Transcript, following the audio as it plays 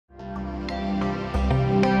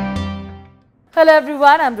Hello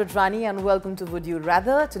everyone, I'm Rudrani and welcome to Would You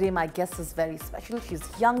Rather. Today my guest is very special. She's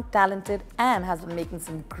young, talented and has been making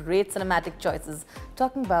some great cinematic choices.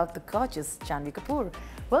 Talking about the gorgeous Janhvi Kapoor.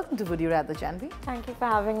 Welcome to Would You Rather, Janhvi. Thank you for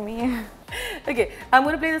having me. Okay, I'm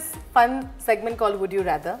going to play this fun segment called Would You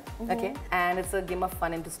Rather. Okay, and it's a game of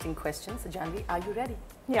fun, interesting questions. So Janhvi, are you ready?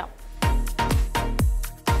 Yeah.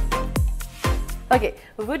 Okay,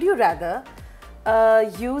 would you rather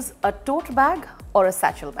use a tote bag or a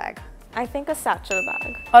satchel bag? I think a satchel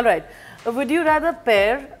bag. Alright, would you rather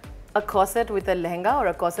pair a corset with a lehenga or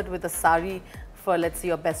a corset with a saree for, let's say,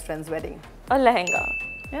 your best friend's wedding? A lehenga.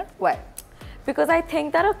 Yeah? Why? Because I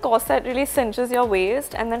think that a corset really cinches your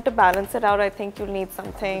waist, and then to balance it out I think you'll need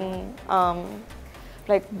something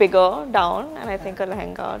like bigger down, and I think a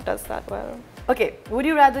lehenga does that well. Okay, would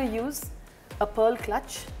you rather use a pearl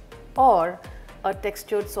clutch or a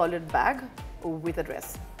textured solid bag with a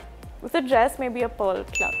dress? With a dress, maybe a pearl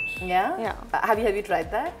clutch. Yeah? Yeah. Have you tried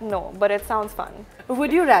that? No, but it sounds fun.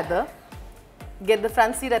 Would you rather get the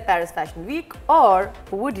front seat at Paris Fashion Week or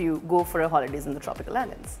would you go for a holidays in the tropical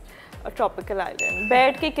islands? A tropical island.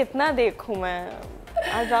 Bed ke kitna dekhu main.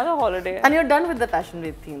 I'd rather holiday. And you're done with the Fashion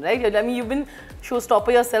Week theme, right? I mean, you've been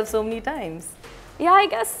showstopper yourself so many times. Yeah, I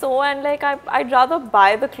guess so. And like I'd rather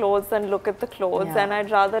buy the clothes than look at the clothes, Yeah. and I'd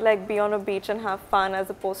rather like be on a beach and have fun as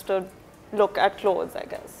opposed to look at clothes, I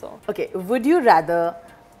guess. So Okay, would you rather,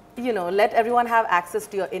 let everyone have access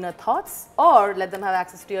to your inner thoughts or let them have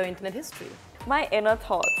access to your internet history? my inner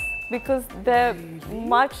thoughts, because they're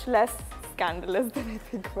much less scandalous than I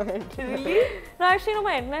think my internet. Really? No, actually, no,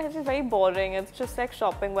 my internet history is very boring. It's just like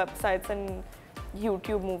shopping websites and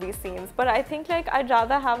YouTube movie scenes. But I think like I'd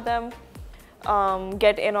rather have them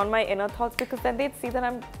get in on my inner thoughts, because then they'd see that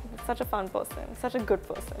I'm such a fun person, such a good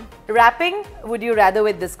person. Wrapping, would you rather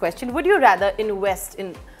with this question, would you rather invest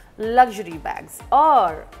in luxury bags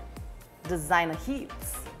or designer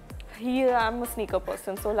heels? Here, I'm a sneaker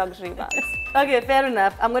person, so luxury bags. Okay, fair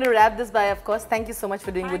enough. I'm going to wrap this by, of course, thank you so much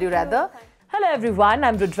for doing Would You Rather. Hello everyone,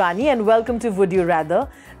 I'm Rudrani and welcome to Would You Rather.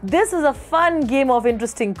 This is a fun game of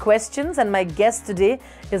interesting questions and my guest today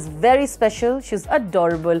is very special, she's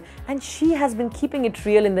adorable and she has been keeping it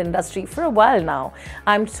real in the industry for a while now.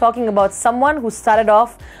 I'm talking about someone who started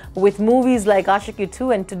off with movies like Ashiqui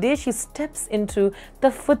 2 and today she steps into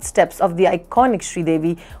the footsteps of the iconic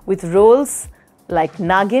Sridevi with roles like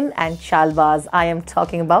Nagin and Chalbaz. I am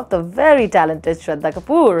talking about the very talented Shraddha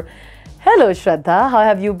Kapoor. Hello Shraddha, how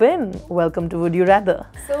have you been? Welcome to Would You Rather.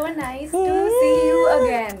 So nice to see you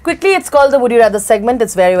again. Quickly, it's called the Would You Rather segment.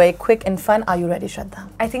 It's very, very quick and fun. Are you ready, Shraddha?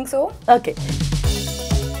 I think so. Okay.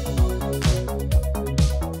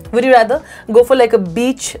 Would you rather go for like a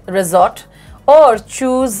beach resort or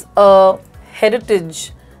choose a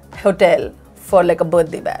heritage hotel for like a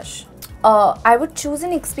birthday bash? I would choose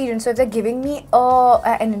an experience. So if they're giving me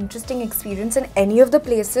an interesting experience in any of the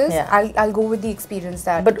places, Yeah. I'll go with the experience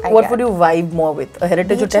that But I what get. would you vibe more with? A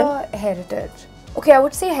heritage Beach hotel? or heritage? Okay, I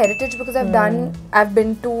would say heritage because I've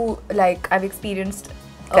been to, I've experienced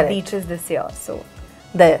Correct. beaches this year. So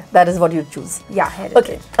There, that is what you choose. yeah, heritage.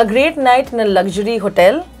 Okay, a great night in a luxury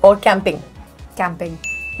hotel or camping? Camping.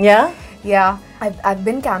 Yeah? Yeah, I've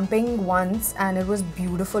been camping once and it was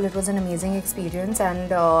beautiful. It was an amazing experience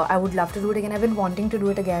and I would love to do it again. I've been wanting to do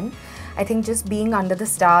it again. I think just being under the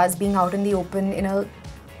stars, being out in the open in a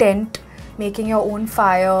tent, making your own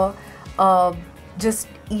fire, just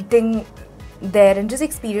eating there and just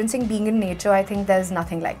experiencing being in nature, I think there's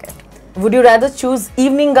nothing like it. Would you rather choose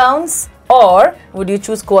evening gowns or would you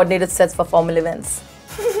choose coordinated sets for formal events?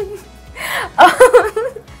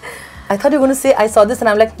 I thought you were going to say, I saw this and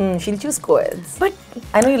I'm like, she'll choose co-eds. But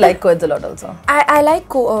I know you like co-eds a lot also. I like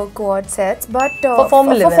co-ed sets, but For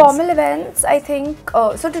formal events. For formal events, I think,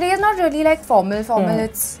 so today is not really like formal, it's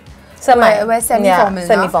we're semi-formal. Yeah,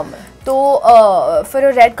 semi-formal. So for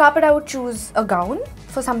a red carpet, I would choose a gown.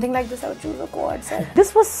 For something like this, I would choose a co-ed set.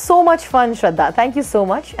 This was so much fun, Shraddha. Thank you so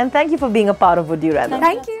much. And thank you for being a part of Would You Rather.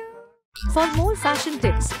 Thank you. For more fashion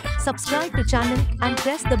tips, subscribe to channel and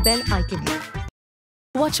press the bell icon.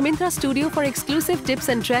 Watch Myntra Studio for exclusive tips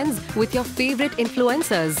and trends with your favorite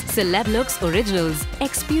influencers, celeb looks originals.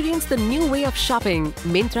 Experience the new way of shopping.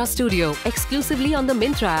 Myntra Studio, exclusively on the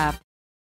Myntra app.